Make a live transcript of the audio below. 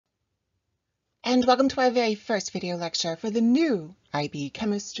And welcome to our very first video lecture for the new IB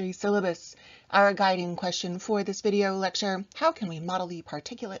chemistry syllabus. Our guiding question for this video lecture: how can we model the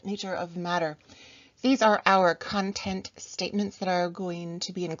particulate nature of matter? These are our content statements that are going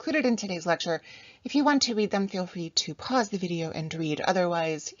to be included in today's lecture. If you want to read them, feel free to pause the video and read.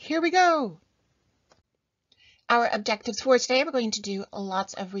 Otherwise, here we go. Our objectives for today, we're going to do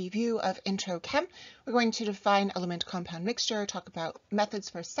lots of review of intro chem. We're going to define element-compound mixture, talk about methods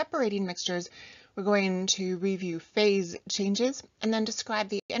for separating mixtures. We're going to review phase changes and then describe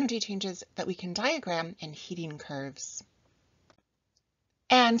the energy changes that we can diagram in heating curves.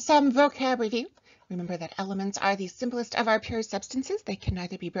 And some vocab review. Remember that elements are the simplest of our pure substances. They can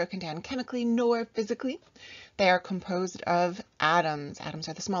neither be broken down chemically nor physically. They are composed of atoms. Atoms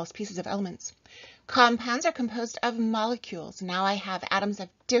are the smallest pieces of elements. Compounds are composed of molecules. Now I have atoms of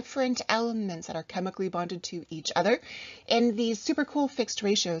different elements that are chemically bonded to each other in these super cool fixed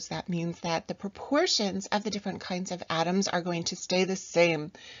ratios. That means that the proportions of the different kinds of atoms are going to stay the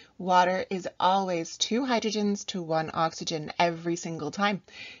same. Water is always 2 hydrogens to 1 oxygen every single time.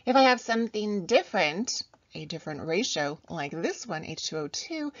 If I have something different, a different ratio like this one,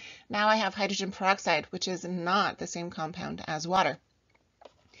 H2O2, now I have hydrogen peroxide, which is not the same compound as water.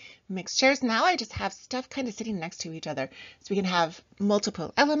 Mixtures, now I just have stuff kind of sitting next to each other. So we can have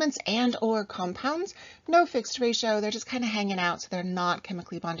multiple elements and or compounds, no fixed ratio, they're just kind of hanging out, so they're not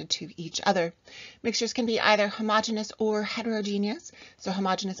chemically bonded to each other. Mixtures can be either homogeneous or heterogeneous. So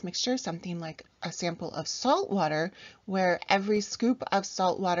homogeneous mixture, something like a sample of salt water, where every scoop of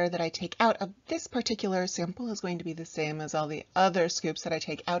salt water that I take out of this particular sample is going to be the same as all the other scoops that I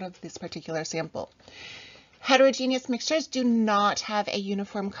take out of this particular sample. Heterogeneous mixtures do not have a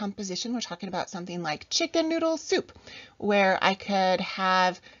uniform composition. We're talking about something like chicken noodle soup, where I could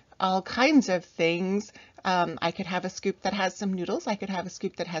have all kinds of things. I could have a scoop that has some noodles. I could have a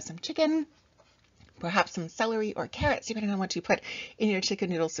scoop that has some chicken, perhaps some celery or carrots, depending on what you put in your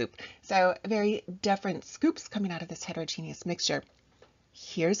chicken noodle soup. So very different scoops coming out of this heterogeneous mixture.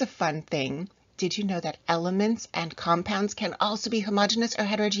 Here's a fun thing. Did you know that elements and compounds can also be homogeneous or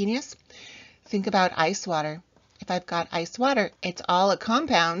heterogeneous? Think about ice water. If I've got ice water, it's all a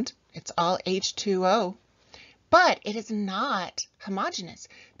compound. It's all H2O. But it is not homogeneous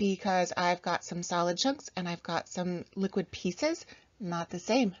because I've got some solid chunks and I've got some liquid pieces. Not the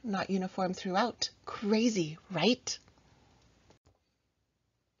same, not uniform throughout. Crazy, right?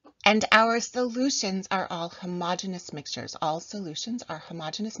 And our solutions are all homogeneous mixtures. All solutions are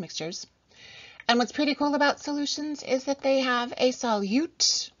homogeneous mixtures. And what's pretty cool about solutions is that they have a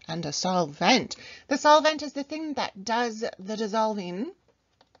solute and a solvent. The solvent is the thing that does the dissolving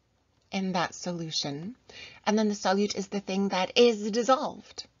in that solution. And then the solute is the thing that is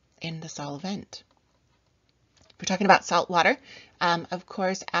dissolved in the solvent. If we're talking about salt water, of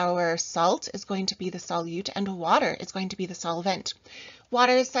course, our salt is going to be the solute and water is going to be the solvent.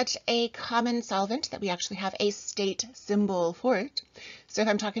 Water is such a common solvent that we actually have a state symbol for it. So if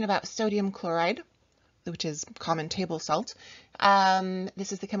I'm talking about sodium chloride, which is common table salt,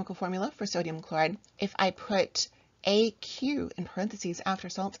 this is the chemical formula for sodium chloride. If I put AQ in parentheses after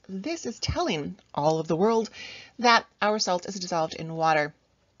salt, this is telling all of the world that our salt is dissolved in water.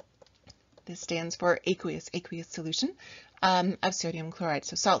 This stands for aqueous solution of sodium chloride.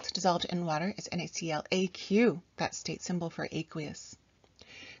 So salt dissolved in water is NaClAQ, that state symbol for aqueous.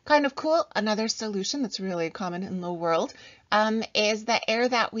 Kind of cool, another solution that's really common in the world is the air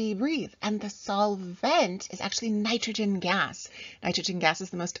that we breathe. And the solvent is actually nitrogen gas. Nitrogen gas is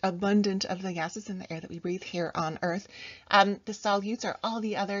the most abundant of the gases in the air that we breathe here on Earth. The solutes are all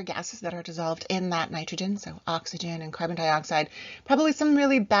the other gases that are dissolved in that nitrogen, so oxygen and carbon dioxide. Probably some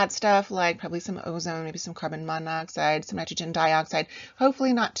really bad stuff like probably some ozone, maybe some carbon monoxide, some nitrogen dioxide.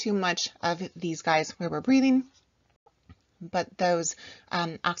 Hopefully not too much of these guys where we're breathing. But those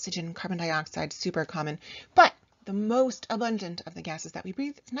oxygen, carbon dioxide, super common. But the most abundant of the gases that we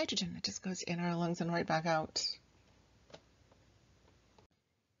breathe is nitrogen. It just goes in our lungs and right back out.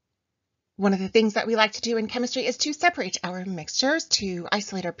 One of the things that we like to do in chemistry is to separate our mixtures, to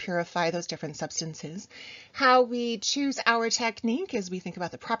isolate or purify those different substances. How we choose our technique is we think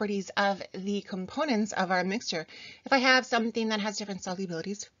about the properties of the components of our mixture. If I have something that has different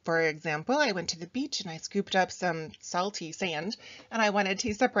solubilities, for example, I went to the beach and I scooped up some salty sand and I wanted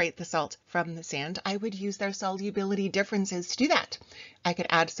to separate the salt from the sand, I would use their solubility differences to do that. I could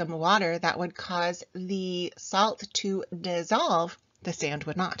add some water that would cause the salt to dissolve The sand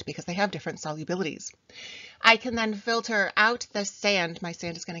would not, because they have different solubilities. I can then filter out the sand. My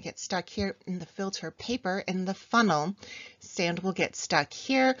sand is going to get stuck here in the filter paper in the funnel. Sand will get stuck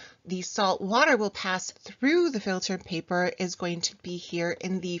here. The salt water will pass through the filter paper, is going to be here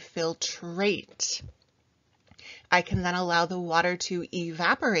in the filtrate. I can then allow the water to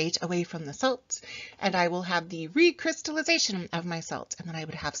evaporate away from the salts, and I will have the recrystallization of my salt, and then I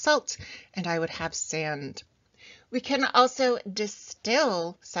would have salt and I would have sand. We can also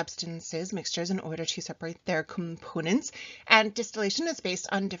distill substances, mixtures, in order to separate their components, and distillation is based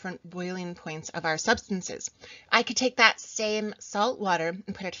on different boiling points of our substances. I could take that same salt water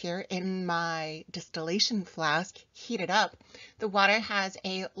and put it here in my distillation flask, heat it up. The water has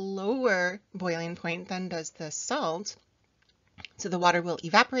a lower boiling point than does the salt, so the water will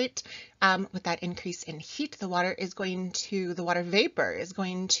evaporate. With that increase in heat, the water vapor is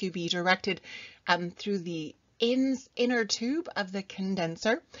going to be directed through the inner tube of the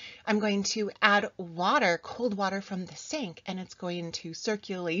condenser. I'm going to add water, cold water from the sink, and it's going to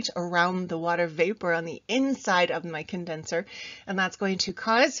circulate around the water vapor on the inside of my condenser, and that's going to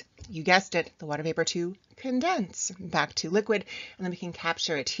cause, you guessed it, the water vapor to condense back to liquid, and then we can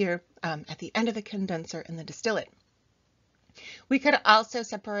capture it here at the end of the condenser and then distill it. We could also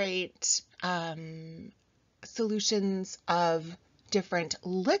separate solutions of different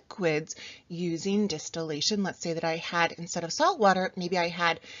liquids using distillation. Let's say that I had, instead of salt water, maybe I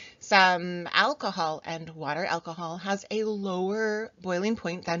had some alcohol and water. Alcohol has a lower boiling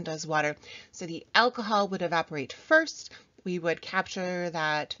point than does water. So the alcohol would evaporate first. We would capture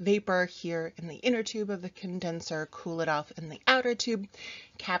that vapor here in the inner tube of the condenser, cool it off in the outer tube,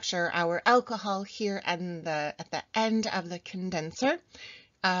 capture our alcohol here and at the end of the condenser.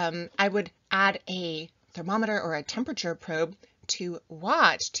 I would add a thermometer or a temperature probe to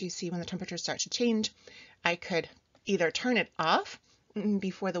watch to see when the temperature starts to change. I could either turn it off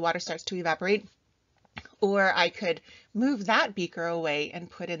before the water starts to evaporate, or I could move that beaker away and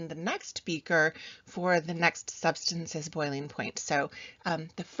put in the next beaker for the next substance's boiling point. So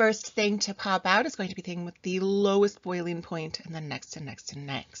the first thing to pop out is going to be the thing with the lowest boiling point, and then next and next and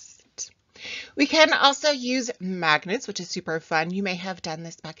next. We can also use magnets, which is super fun. You may have done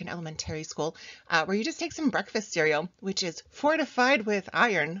this back in elementary school, where you just take some breakfast cereal, which is fortified with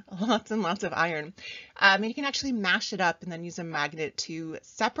iron, lots and lots of iron. And you can actually mash it up and then use a magnet to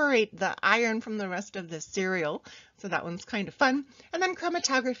separate the iron from the rest of the cereal. So that one's kind of fun. And then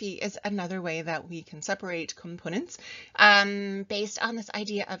chromatography is another way that we can separate components based on this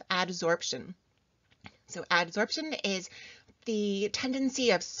idea of adsorption. So adsorption is the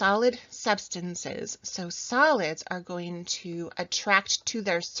tendency of solid substances. So solids are going to attract to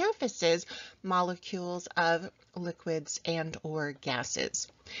their surfaces molecules of liquids and or gases.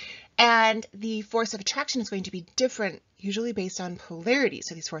 And the force of attraction is going to be different, usually based on polarity.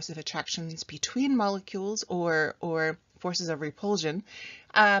 So these forces of attractions between molecules or forces of repulsion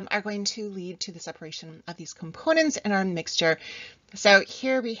are going to lead to the separation of these components in our mixture. So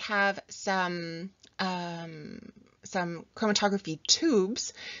here we have some chromatography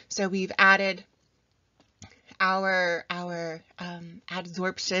tubes. So we've added our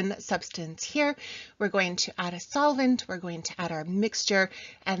adsorption substance here. We're going to add a solvent, we're going to add our mixture,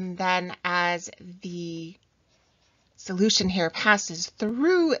 and then as the solution here passes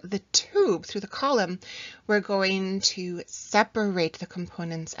through the tube, through the column, we're going to separate the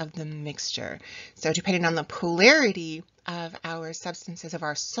components of the mixture. So depending on the polarity of our substances, of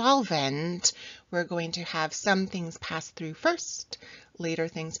our solvent, we're going to have some things pass through first, later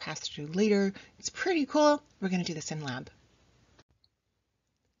things pass through later. It's pretty cool. We're going to do this in lab.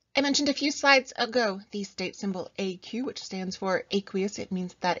 I mentioned a few slides ago the state symbol AQ, which stands for aqueous. It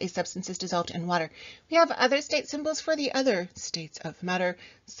means that a substance is dissolved in water. We have other state symbols for the other states of matter.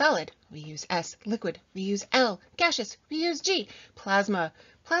 Solid, we use S. Liquid, we use L. Gaseous, we use G. Plasma.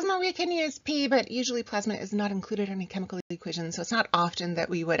 Plasma, we can use P, but usually plasma is not included in a chemical equation, so it's not often that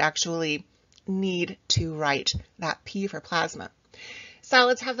we would actually need to write that P for plasma.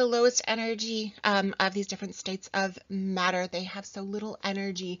 Solids have the lowest energy of these different states of matter. They have so little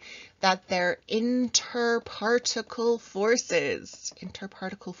energy that their interparticle forces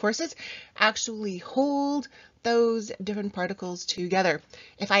actually hold those different particles together.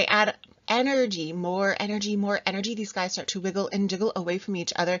 If I add energy, more energy, more energy, these guys start to wiggle and jiggle away from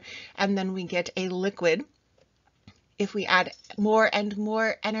each other, and then we get a liquid. If we add more and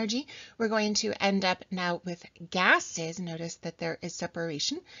more energy, we're going to end up now with gases. Notice that there is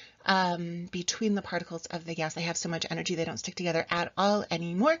separation between the particles of the gas. They have so much energy they don't stick together at all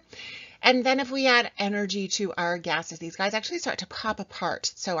anymore. And then if we add energy to our gases, these guys actually start to pop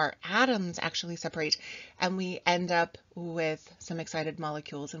apart. So our atoms actually separate and we end up with some excited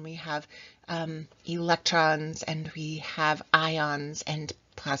molecules, and we have electrons and we have ions, and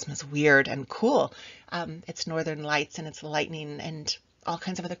plasma's weird and cool. It's northern lights and it's lightning and all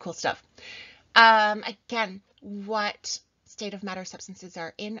kinds of other cool stuff. Again, what state of matter substances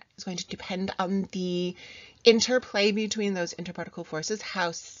are in is going to depend on the interplay between those interparticle forces.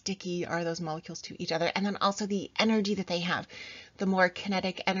 How sticky are those molecules to each other? And then also the energy that they have. The more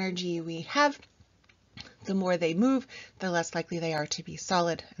kinetic energy we have, the more they move, the less likely they are to be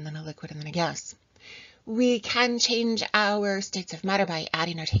solid, and then a liquid, and then a gas. We can change our states of matter by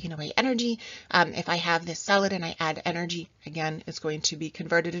adding or taking away energy. If I have this solid and I add energy, again, it's going to be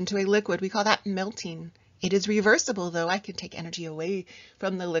converted into a liquid. We call that melting. It is reversible, though. I can take energy away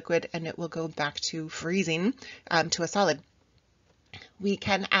from the liquid and it will go back to freezing, to a solid. We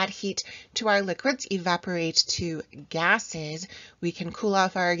can add heat to our liquids, evaporate to gases. We can cool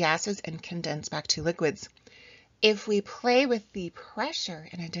off our gases and condense back to liquids. If we play with the pressure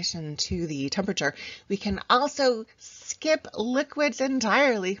in addition to the temperature, we can also skip liquids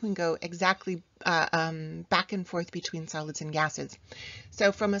entirely. We can go exactly back and forth between solids and gases.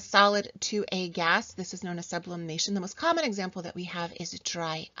 So from a solid to a gas, this is known as sublimation. The most common example that we have is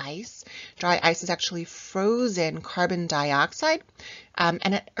dry ice. Dry ice is actually frozen carbon dioxide,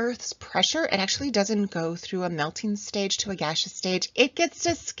 and at Earth's pressure, it actually doesn't go through a melting stage to a gaseous stage. It gets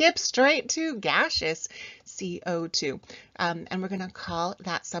to skip straight to gaseous, CO2, and we're going to call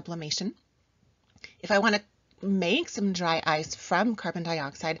that sublimation. If I want to make some dry ice from carbon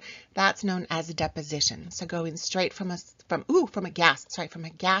dioxide, that's known as deposition. So going straight from a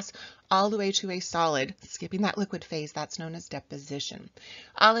gas all the way to a solid, skipping that liquid phase, that's known as deposition.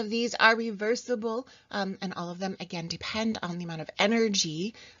 All of these are reversible, and all of them again depend on the amount of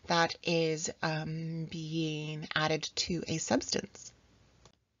energy that is being added to a substance.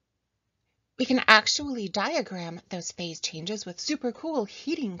 We can actually diagram those phase changes with super cool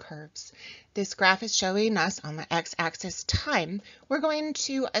heating curves. This graph is showing us on the x-axis time. We're going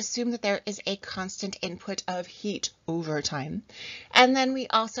to assume that there is a constant input of heat over time. And then we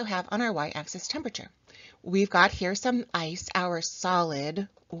also have on our y-axis temperature. We've got here some ice, our solid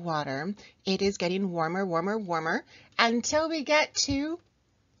water. It is getting warmer, warmer, warmer until we get to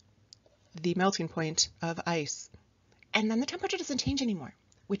the melting point of ice. And then the temperature doesn't change anymore,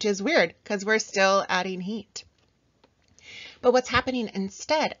 which is weird because we're still adding heat. But what's happening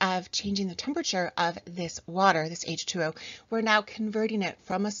instead of changing the temperature of this water, this H2O, we're now converting it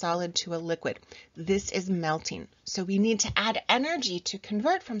from a solid to a liquid. This is melting. So we need to add energy to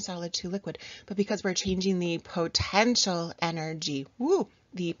convert from solid to liquid. But because we're changing the potential energy,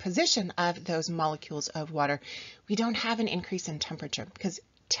 the position of those molecules of water, we don't have an increase in temperature because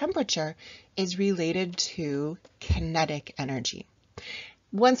temperature is related to kinetic energy.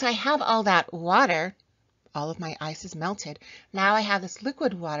 Once I have all that water, all of my ice is melted. Now I have this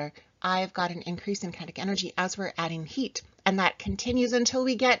liquid water. I've got an increase in kinetic energy as we're adding heat. And that continues until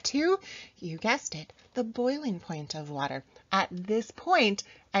we get to, you guessed it, the boiling point of water. At this point,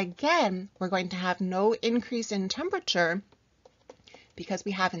 again, we're going to have no increase in temperature because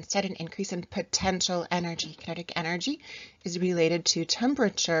we have instead an increase in potential energy. Kinetic energy is related to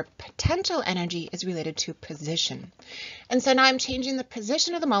temperature. Potential energy is related to position. And so now I'm changing the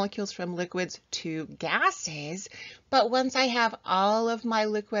position of the molecules from liquids to gases. But once I have all of my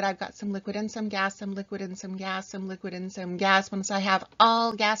liquid, I've got some liquid and some gas, some liquid and some gas, some liquid and some gas. Once I have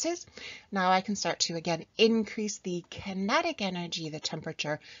all gases, now I can start to again increase the kinetic energy, the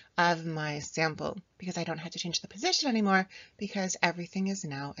temperature of my sample, because I don't have to change the position anymore because everything is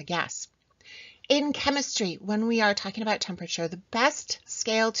now a gas. In chemistry, when we are talking about temperature, the best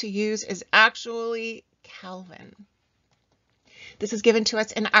scale to use is actually Kelvin. This is given to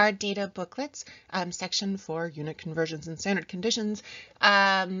us in our data booklets, section 4, unit conversions and standard conditions,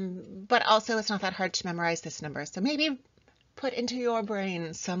 but also it's not that hard to memorize this number. So maybe put into your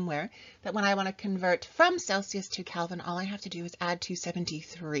brain somewhere that when I want to convert from Celsius to Kelvin, all I have to do is add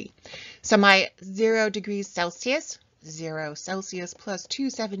 273. So my 0 degrees Celsius, 0 Celsius plus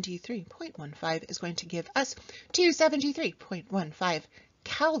 273.15 is going to give us 273.15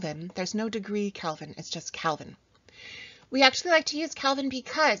 Kelvin. There's no degree Kelvin, it's just Kelvin. We actually like to use Kelvin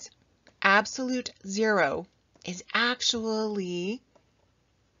because absolute zero is actually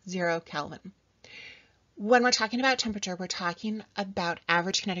 0 Kelvin. When we're talking about temperature, we're talking about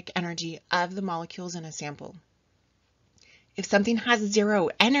average kinetic energy of the molecules in a sample. If something has zero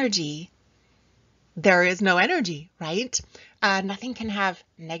energy, there is no energy, right? Nothing can have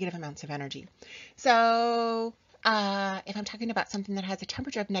negative amounts of energy. So if I'm talking about something that has a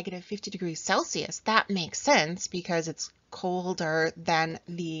temperature of negative 50 degrees Celsius, that makes sense because it's colder than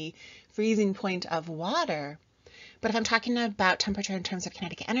the freezing point of water. But if I'm talking about temperature in terms of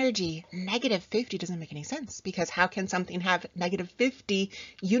kinetic energy, negative 50 doesn't make any sense, because how can something have negative 50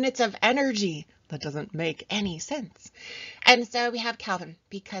 units of energy? That doesn't make any sense. And so we have Kelvin,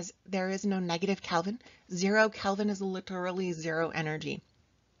 because there is no negative Kelvin. 0 Kelvin is literally zero energy.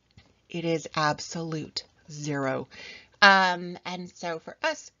 It is absolute zero. And so for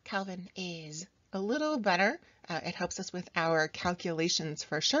us, Kelvin is a little better. It helps us with our calculations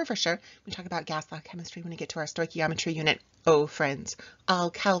for sure. We talk about gas law chemistry when we get to our stoichiometry unit. Oh, friends, all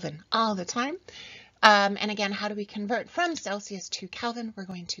Kelvin all the time. And again, how do we convert from Celsius to Kelvin? We're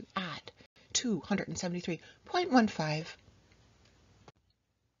going to add 273.15.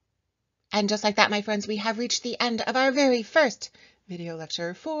 And just like that, my friends, we have reached the end of our very first video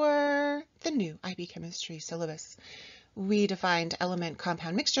lecture for the new IB chemistry syllabus. We defined element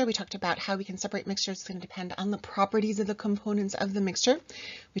compound mixture. We talked about how we can separate mixtures. It's going to depend on the properties of the components of the mixture.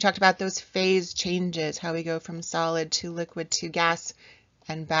 We talked about those phase changes, how we go from solid to liquid to gas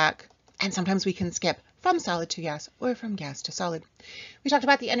and back. And sometimes we can skip from solid to gas or from gas to solid. We talked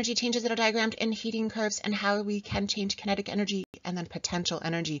about the energy changes that are diagrammed in heating curves and how we can change kinetic energy and then potential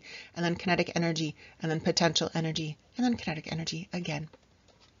energy and then kinetic energy and then potential energy and then kinetic energy again.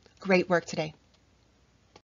 Great work today.